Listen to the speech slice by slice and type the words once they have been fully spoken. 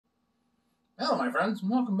Hello, my friends,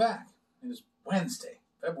 and welcome back. It is Wednesday,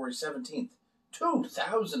 February 17th,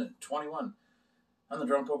 2021. I'm the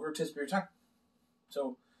Drunk Poker, Tis Beer Time.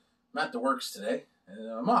 So, I'm at the works today,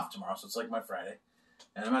 and I'm off tomorrow, so it's like my Friday.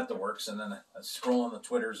 And I'm at the works, and then I scroll on the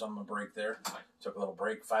Twitters on my break there. Took a little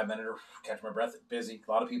break, 5-minute, catch my breath, busy.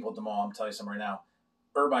 A lot of people at the mall, I'm telling you something right now.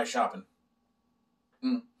 Urbi shopping.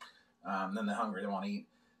 Then they're hungry, they want to eat.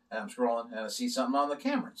 And I'm scrolling, and I see something on the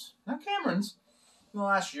Camerons. Now, Camerons, in the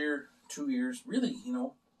last year, 2 years, really,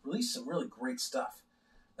 released some really great stuff.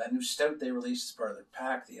 That new stout they released as part of their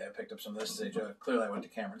pack. I picked up some of this today. Clearly, I went to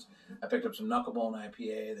Cameron's. I picked up some Knucklebone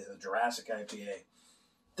IPA, the Jurassic IPA.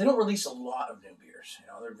 They don't release a lot of new beers.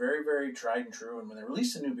 They're very, very tried and true. And when they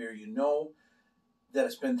release a new beer, you know that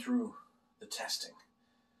it's been through the testing.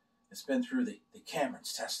 It's been through the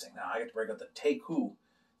Cameron's testing. Now, I get to break out the Take Who,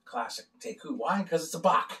 classic Take Who. Why? Because it's a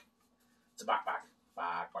Bock. It's a Bock.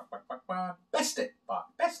 Beste,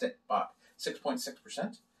 Bock. Beste, Bock.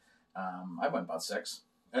 6.6%. I went about 6.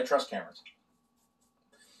 I trust Cameron's.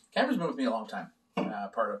 Cameron's been with me a long time.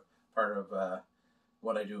 Part of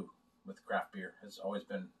what I do with craft beer has always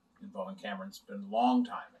been involving Cameron's. It's been a long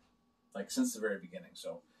time, like since the very beginning.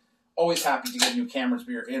 So, always happy to get new Cameron's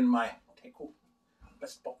beer in my Take Who.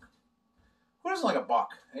 Best Bock. Who doesn't like a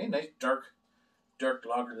Bock? Hey, nice dark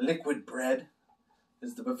lager, liquid bread,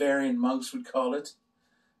 as the Bavarian monks would call it.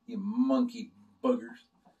 You monkey boogers.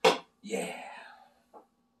 Yeah.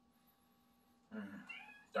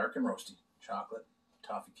 Dark and roasty. Chocolate,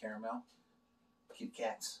 toffee caramel, Kit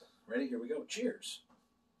Kats. Ready? Here we go. Cheers.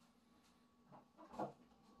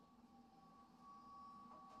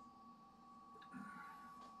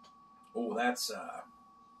 Oh, that's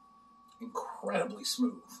incredibly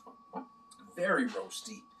smooth. Very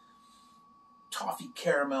roasty. Toffee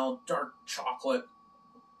caramel, dark chocolate.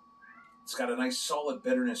 It's got a nice solid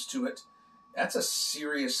bitterness to it. That's a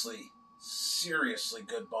seriously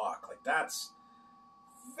good Bock. Like, that's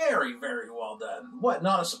very, very well done.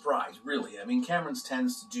 Not a surprise, really. I mean, Cameron's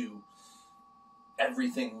tends to do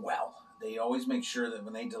everything well. They always make sure that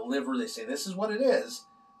when they deliver, they say, this is what it is.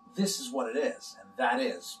 This is what it is. And that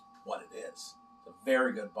is what it is. It's a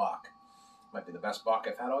very good Bock. Might be the best Bock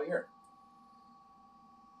I've had all year.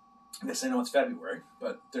 I guess I know it's February,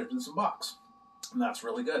 but there's been some Bocks. And that's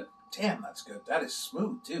really good. Damn, that's good. That is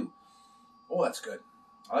smooth, too. Oh, that's good.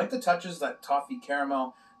 I like the touches, that toffee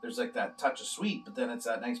caramel. There's like that touch of sweet, but then it's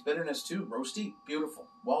that nice bitterness, too. Roasty. Beautiful.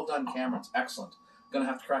 Well done, Cameron's. Excellent. Gonna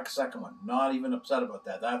have to crack a second one. Not even upset about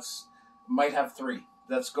that. Might have 3.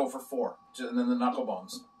 Let's go for 4. And then the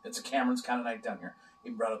Knucklebones. It's a Cameron's kind of night down here.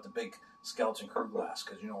 Even brought out the big skeleton crew glass,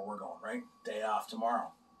 because you know where we're going, right? Day off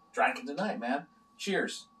tomorrow. Drinking tonight, man.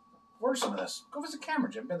 Cheers. Order some of this. Go visit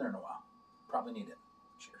Cameron's. You haven't been there in a while. Probably need it.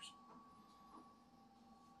 Cheers.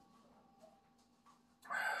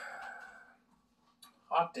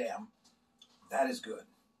 Hot damn. That is good.